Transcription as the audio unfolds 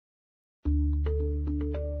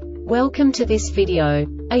Welcome to this video.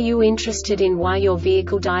 Are you interested in why your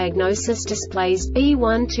vehicle diagnosis displays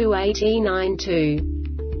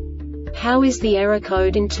B128E-92? How is the error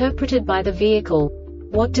code interpreted by the vehicle?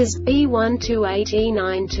 What does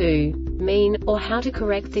B128E-92 mean, or how to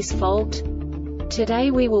correct this fault? Today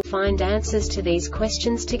we will find answers to these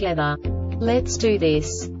questions together. Let's do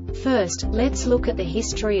this. First, let's look at the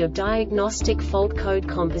history of diagnostic fault code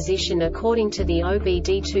composition according to the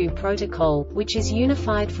OBD2 protocol, which is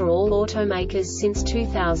unified for all automakers since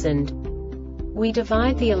 2000. We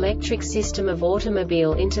divide the electric system of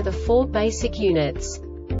automobile into the four basic units: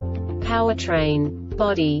 powertrain,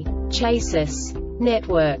 body, chassis,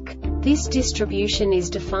 network. This distribution is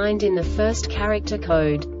defined in the first character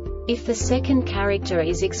code. If the second character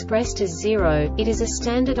is expressed as 0, it is a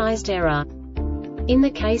standardized error. In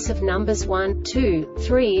the case of numbers 1, 2,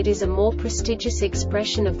 3, it is a more prestigious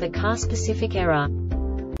expression of the car-specific error.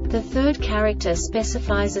 The third character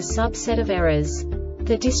specifies a subset of errors.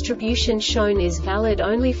 The distribution shown is valid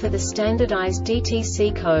only for the standardized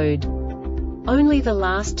DTC code. Only the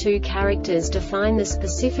last two characters define the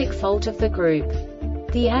specific fault of the group.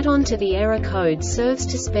 The add-on to the error code serves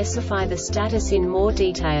to specify the status in more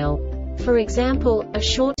detail. For example, a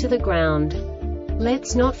short to the ground.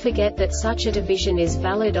 Let's not forget that such a division is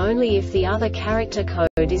valid only if the other character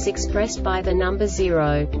code is expressed by the number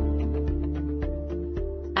 0.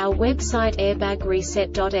 Our website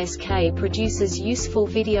airbagreset.sk produces useful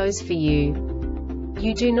videos for you.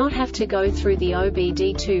 You do not have to go through the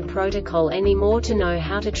OBD2 protocol anymore to know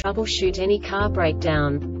how to troubleshoot any car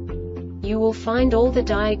breakdown. You will find all the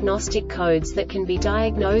diagnostic codes that can be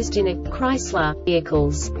diagnosed in a Chrysler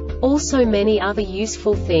vehicles. Also many other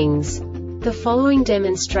useful things. The following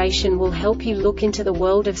demonstration will help you look into the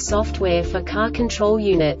world of software for car control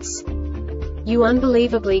units. You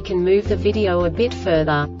unbelievably can move the video a bit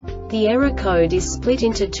further. The error code is split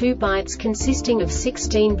into 2 bytes consisting of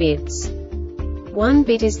 16 bits. 1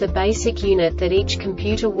 bit is the basic unit that each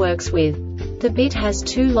computer works with. The bit has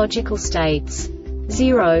 2 logical states: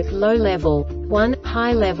 0, low level, 1,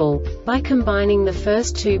 high level. By combining the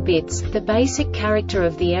first 2 bits, the basic character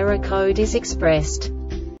of the error code is expressed.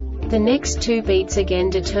 The next 2 beats again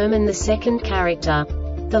determine the second character.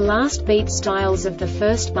 The last beat styles of the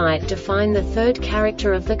first byte define the third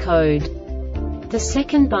character of the code. The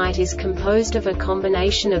second byte is composed of a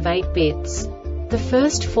combination of 8 bits. The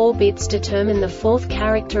first 4 bits determine the fourth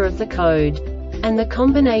character of the code. And the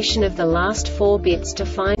combination of the last 4 bits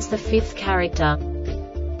defines the fifth character.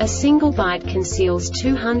 A single byte conceals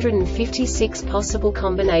 256 possible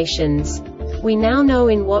combinations. We now know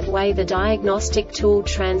in what way the diagnostic tool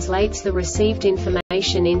translates the received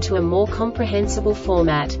information into a more comprehensible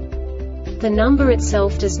format. The number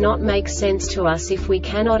itself does not make sense to us if we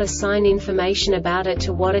cannot assign information about it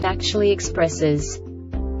to what it actually expresses.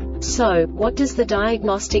 So, what does the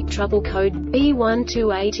Diagnostic Trouble Code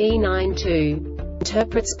B128E-92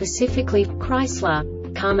 interpret specifically for Chrysler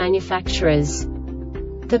car manufacturers?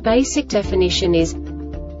 The basic definition is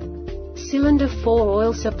cylinder 4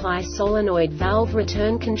 oil supply solenoid valve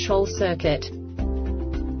return control circuit.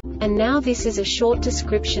 And now this is a short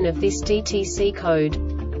description of this DTC code.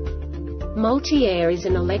 Multi-air is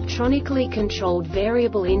an electronically controlled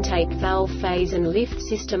variable intake valve phase and lift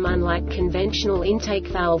system. Unlike conventional intake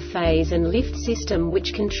valve phase and lift system,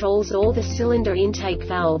 which controls all the cylinder intake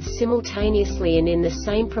valves simultaneously and in the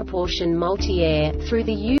same proportion, multi-air, through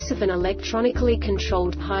the use of an electronically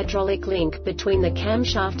controlled hydraulic link between the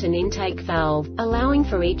camshaft and intake valve, allowing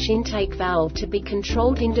for each intake valve to be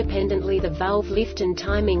controlled independently. The valve lift and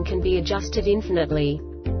timing can be adjusted infinitely.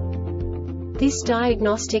 This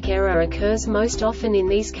diagnostic error occurs most often in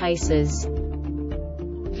these cases: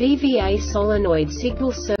 VVA solenoid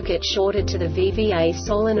signal circuit shorted to the VVA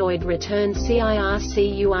solenoid return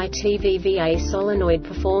circuit, VVA solenoid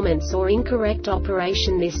performance or incorrect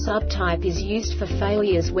operation. This subtype is used for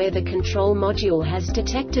failures where the control module has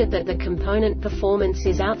detected that the component performance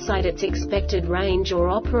is outside its expected range or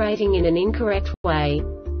operating in an incorrect way.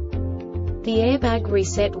 The Airbag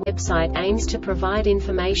Reset website aims to provide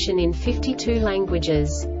information in 52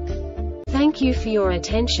 languages. Thank you for your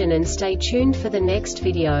attention and stay tuned for the next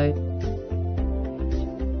video.